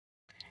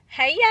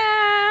Hey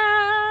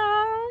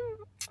y'all!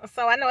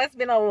 So I know it's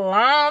been a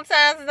long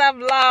time since I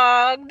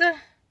vlogged,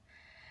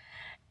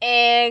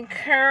 and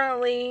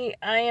currently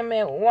I am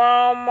at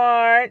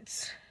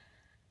Walmart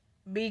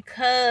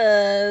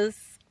because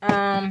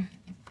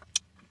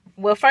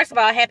well, first of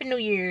all, Happy New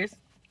Year's,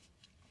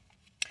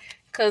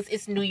 because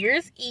it's New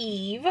Year's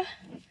Eve,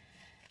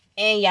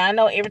 and y'all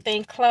know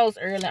everything closed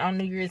early on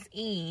New Year's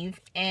Eve,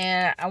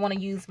 and I want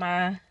to use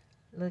my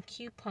little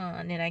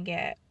coupon that I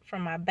got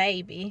from my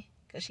baby.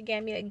 Because she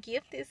gave me a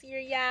gift this year,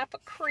 y'all, for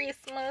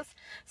Christmas.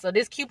 So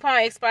this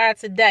coupon expired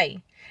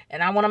today.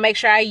 And I want to make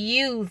sure I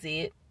use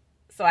it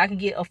so I can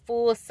get a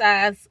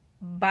full-size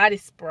body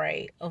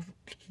spray of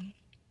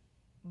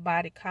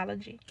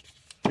Bodycology.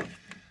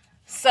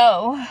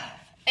 So,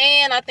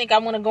 and I think I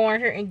want to go in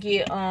here and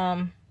get,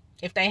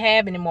 if they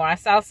have any more. I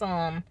saw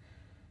some.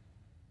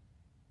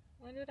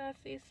 When did I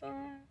see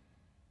some?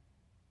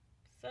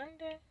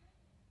 Sunday?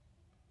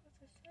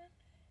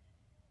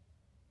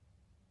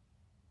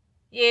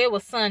 Yeah, it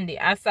was Sunday.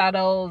 I saw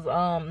those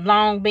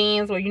long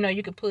bins where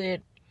you could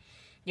put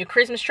your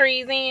Christmas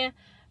trees in.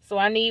 So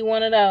I need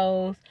one of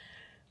those.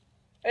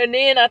 And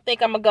then I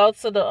think I'm gonna go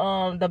to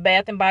the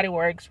Bath and Body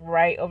Works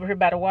right over here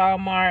by the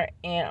Walmart,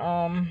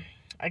 and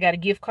I got a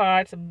gift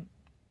card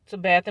to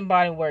Bath and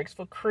Body Works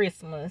for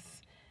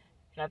Christmas.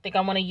 And I think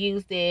I want to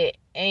use that.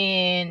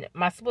 And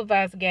my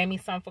supervisor gave me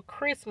some for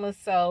Christmas,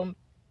 so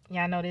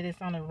y'all know that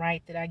it's only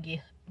right that I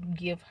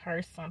give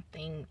her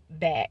something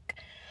back.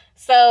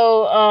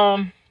 So,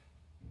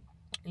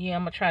 yeah,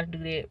 I'm going to try to do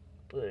that.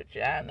 But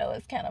y'all know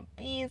it's kind of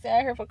busy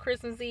out here for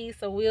Christmas Eve.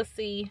 So, we'll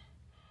see.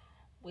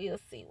 We'll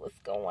see what's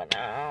going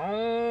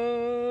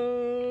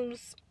on.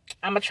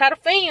 I'm going to try to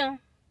film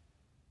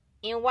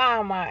in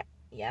Walmart.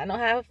 Y'all know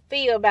how I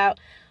feel about...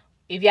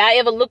 If y'all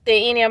ever looked at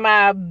any of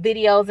my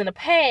videos in the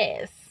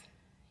past,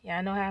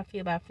 y'all know how I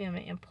feel about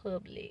filming in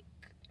public.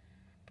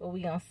 But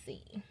we going to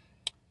see.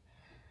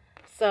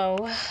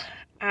 So,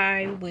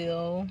 I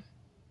will...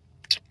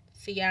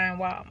 see y'all in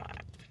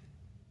Walmart.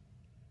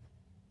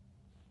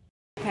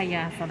 Okay,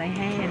 y'all, so they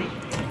had it.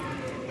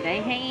 They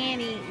had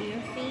it, you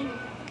see?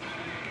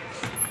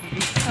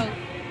 This coat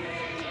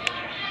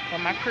for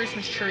my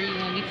Christmas tree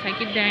when we take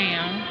it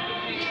down.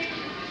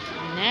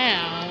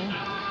 Now,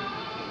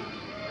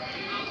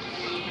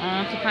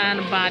 to find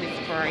a body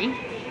spray.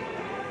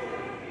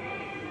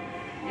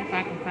 If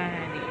I can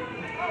find it.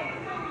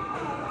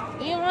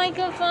 If I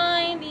can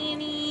find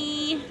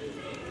any.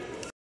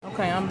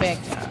 Okay, I'm back,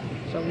 y'all.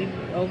 So we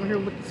over here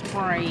with the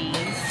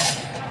sprays.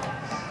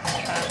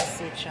 Try to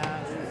sit y'all up.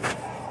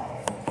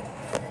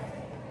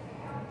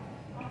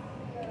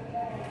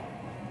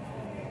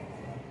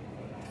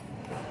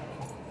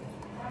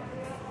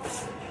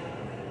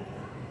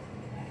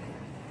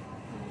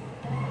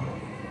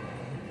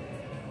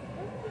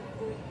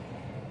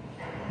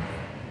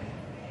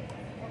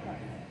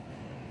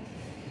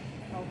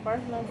 So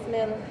first I'm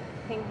smelling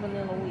Pink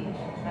Vanilla Wish.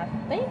 I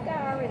think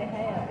I already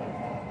have it.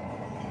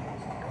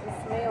 It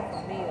smells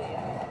familiar.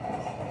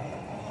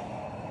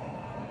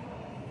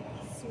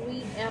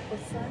 Sweet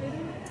apple cider.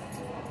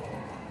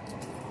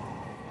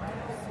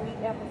 Sweet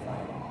apple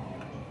cider.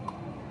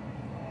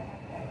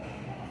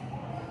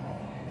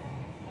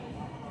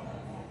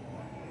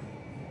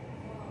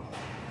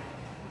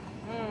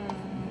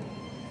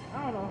 I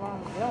don't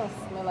know if it don't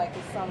smell like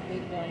it's something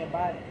big on your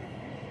body.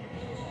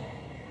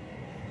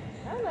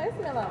 I don't know, it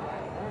smells like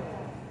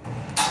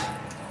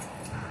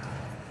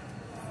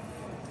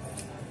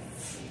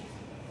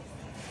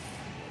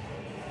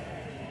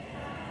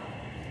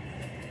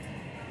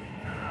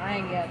I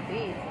ain't got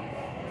this.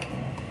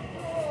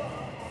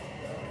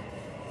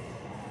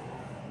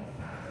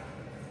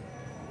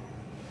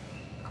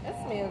 It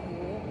smells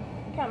good.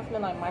 It kind of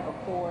smells like Michael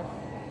Kors.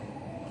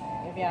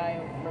 If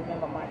y'all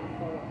remember Michael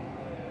Kors.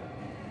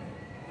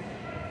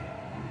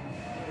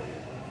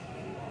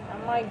 I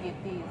might get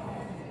these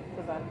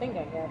because I think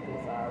I got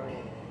this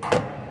already.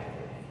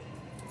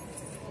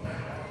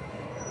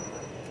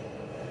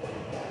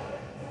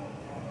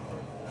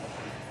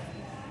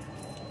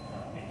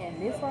 And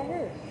this right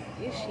here.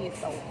 This shit's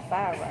so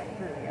fire right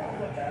here, y'all.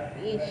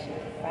 This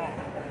shit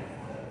fire.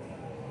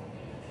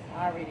 I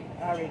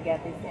already got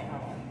this at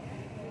home.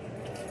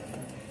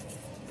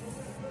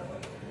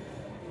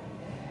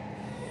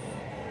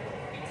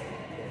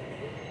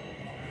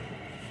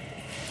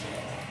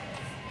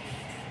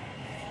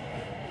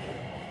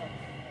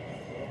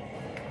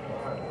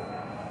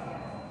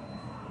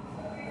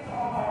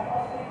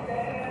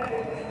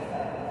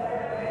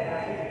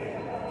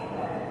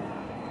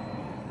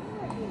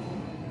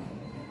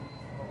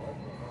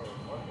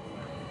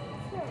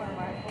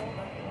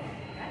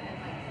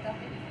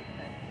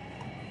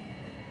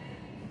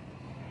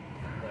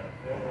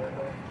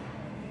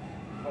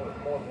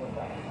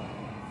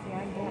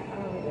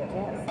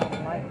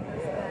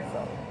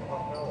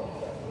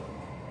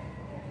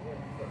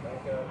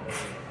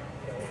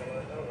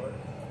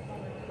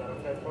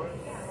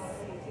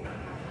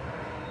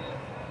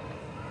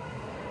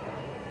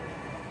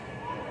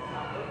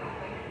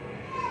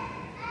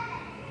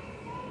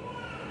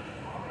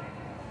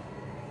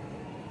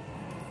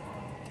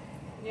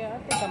 Yeah, I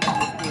think I'm gonna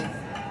get this.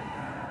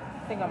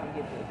 I think I'm gonna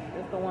get this.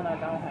 It's the one I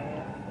don't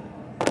have.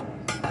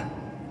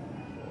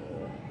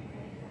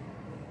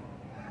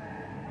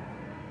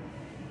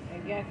 I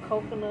got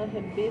coconut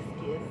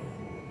hibiscus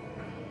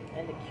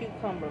and the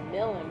cucumber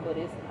melon, but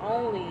it's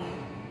only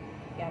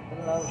got the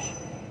lotion,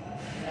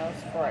 no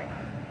spray.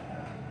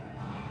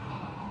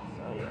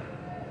 So yeah.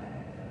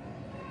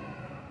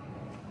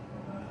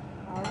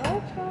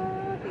 Alright,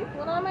 y'all. This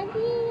what I'm gonna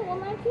get with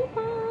my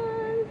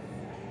coupons.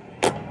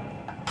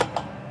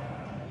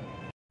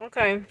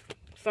 Okay,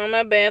 so I'm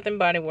at Bath and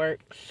Body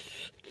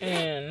Works,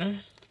 and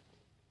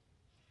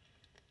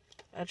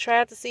I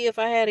tried to see if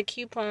I had a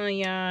coupon,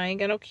 y'all. I ain't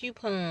got no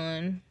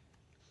coupon.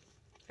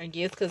 I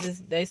guess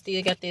because they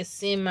still got this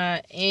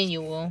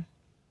semi-annual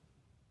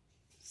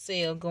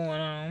sale going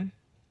on.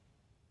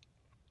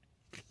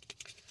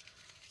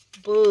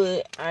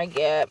 But I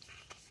got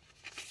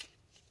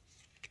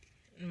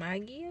my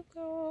gift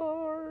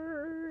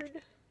card.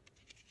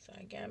 So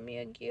I got me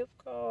a gift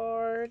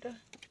card.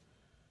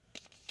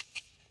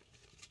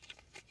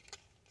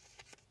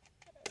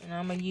 And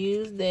I'm going to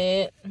use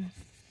that.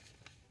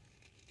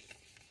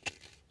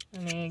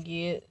 And then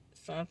get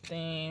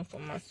something for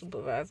my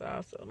supervisor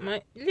also.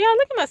 Y'all,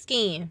 look at my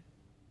skin.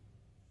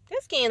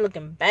 That skin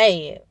looking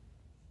bad.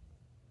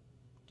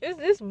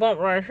 This bump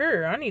right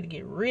here, I need to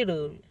get rid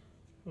of it.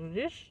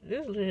 This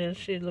little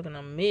shit looking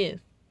a mess.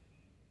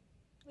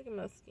 Look at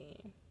my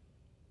skin.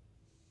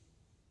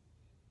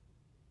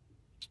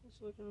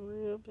 It's looking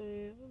real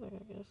bad. I think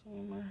I got some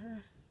in my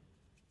hair.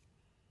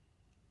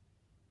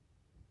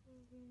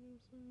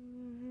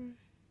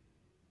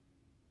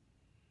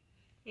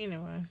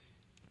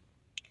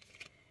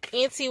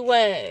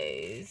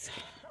 Anyways,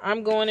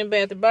 I'm going in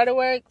Bath and Body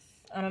Works.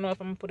 I don't know if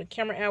I'm gonna put a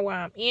camera out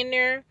while I'm in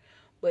there,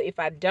 but if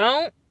I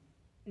don't,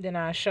 then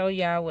I'll show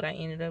y'all what I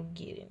ended up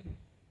getting.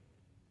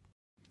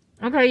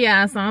 Okay,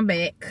 y'all, so I'm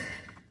back.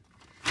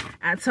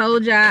 I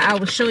told y'all I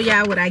would show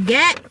y'all what I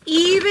got,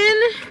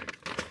 even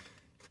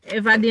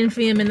if I didn't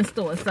film in the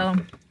store. So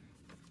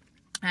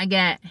I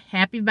got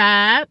Happy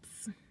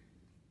Vibes,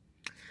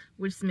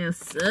 which smells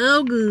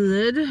so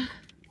good,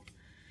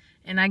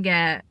 and I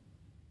got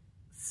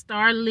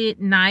Starlit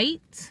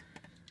Night,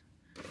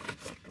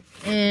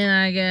 and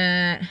I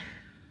got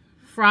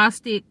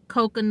Frosted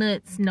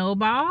Coconut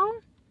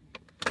Snowball,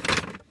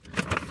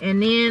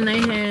 and then they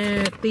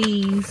had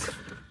these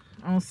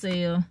on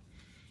sale,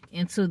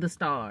 Into the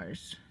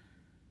Stars.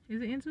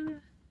 Is it Into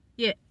the?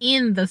 Yeah,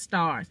 In the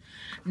Stars.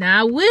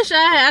 Now I wish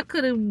I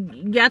could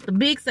have got the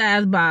big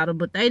size bottle,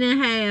 but they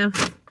didn't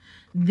have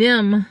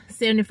them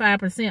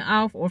 75%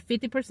 off or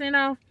 50%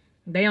 off.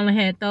 They only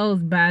had those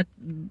by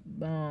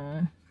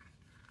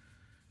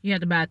you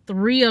had to buy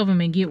 3 of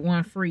them and get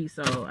 1 free.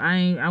 So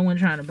I wasn't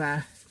trying to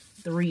buy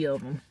 3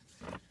 of them.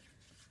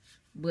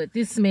 But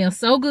this smells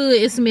so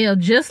good. It smells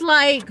just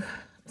like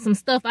some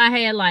stuff I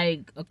had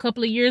like a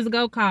couple of years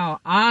ago called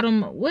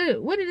Autumn.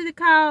 What did it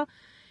call?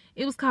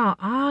 It was called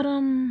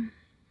Autumn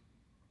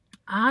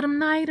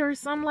Night or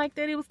something like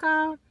that it was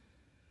called.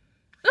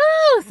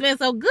 Ooh, it smells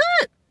so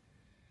good.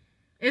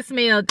 It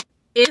smelled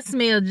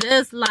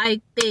just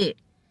like that.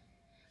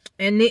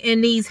 And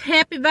these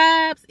Happy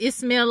Vibes, it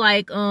smelled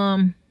like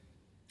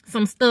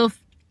some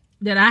stuff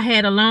that I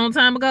had a long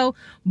time ago,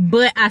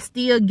 but I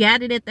still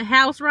got it at the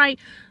house, right?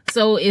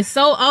 So it's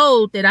so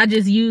old that I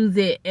just use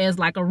it as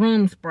like a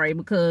room spray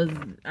because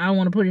I don't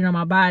want to put it on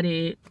my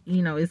body.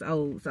 You know, it's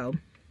old, so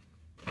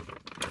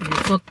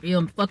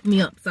it'll fuck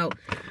me up. So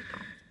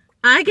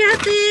I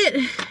got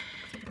it,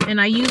 and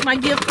I used my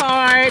gift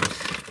card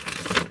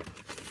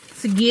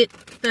to get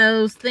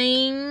those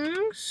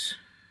things.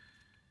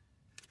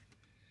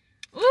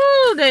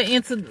 Ooh,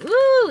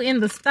 In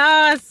the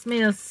Stars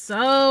smells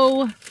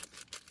so.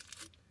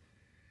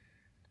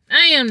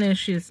 Damn, that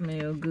shit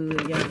smell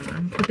good,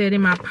 y'all. Put that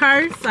in my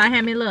purse. So I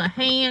have my little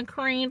hand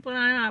cream put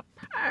on my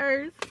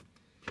purse.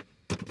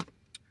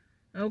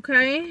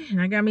 Okay, and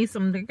I got me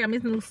some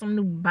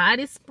new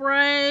body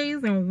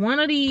sprays, and one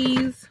of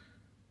these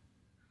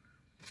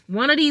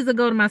will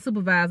go to my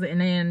supervisor, and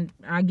then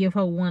I give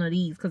her one of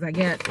these because I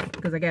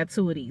got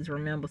 2 of these.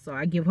 Remember, so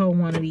I give her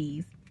one of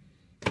these.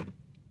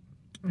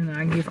 And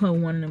I give her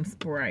one of them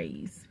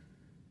sprays.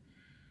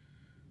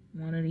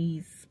 One of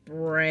these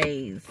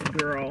sprays,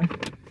 girl.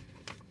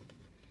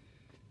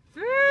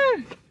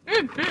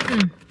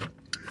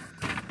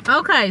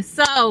 Okay,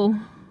 so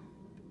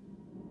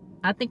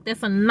I think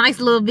that's a nice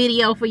little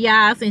video for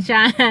y'all since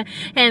y'all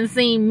hadn't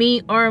seen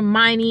me or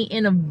Miney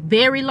in a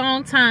very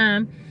long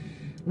time.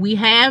 We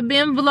have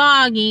been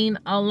vlogging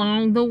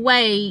along the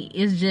way.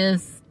 It's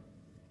just,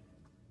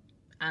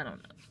 I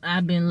don't know.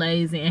 I've been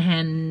lazy and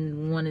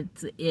hadn't wanted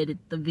to edit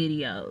the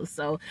videos.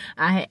 So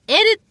I had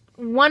edited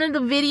one of the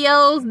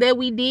videos that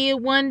we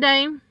did one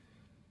day.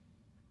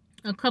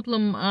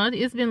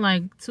 It's been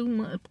like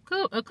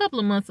a couple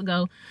of months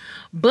ago.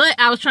 But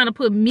I was trying to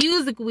put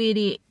music with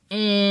it,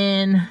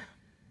 and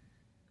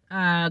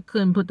I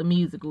couldn't put the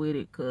music with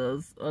it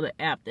because of the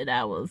app that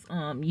I was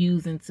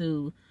using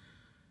to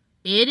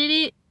edit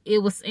it.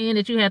 It was saying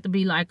that you have to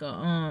be like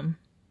a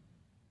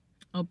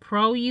a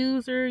pro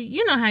user.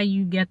 You know how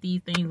you get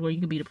these things where you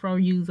can be the pro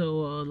user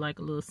or like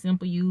a little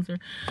simple user.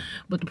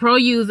 But the pro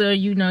user,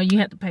 you know, you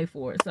have to pay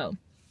for it. So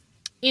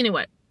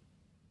anyway,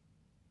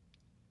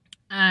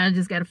 I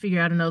just got to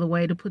figure out another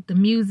way to put the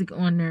music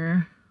on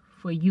there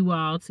for you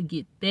all to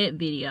get that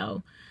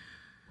video.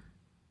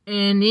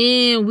 And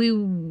then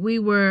we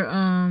were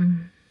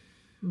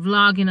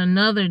vlogging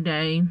another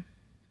day,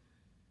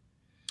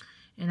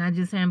 and I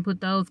just haven't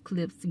put those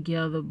clips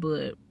together,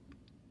 but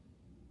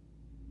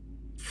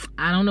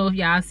I don't know if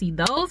y'all see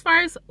those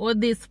first or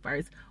this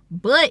first.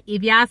 But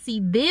if y'all see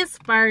this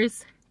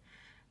first,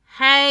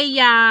 hey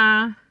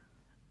y'all,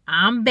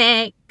 I'm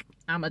back.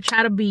 I'm gonna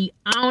try to be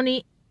on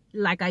it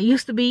like I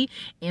used to be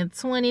in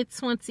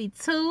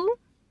 2022.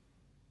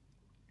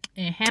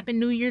 And Happy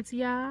New Year to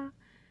y'all.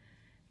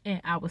 And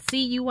I will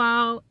see you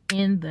all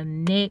in the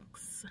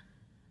next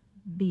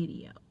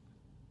video.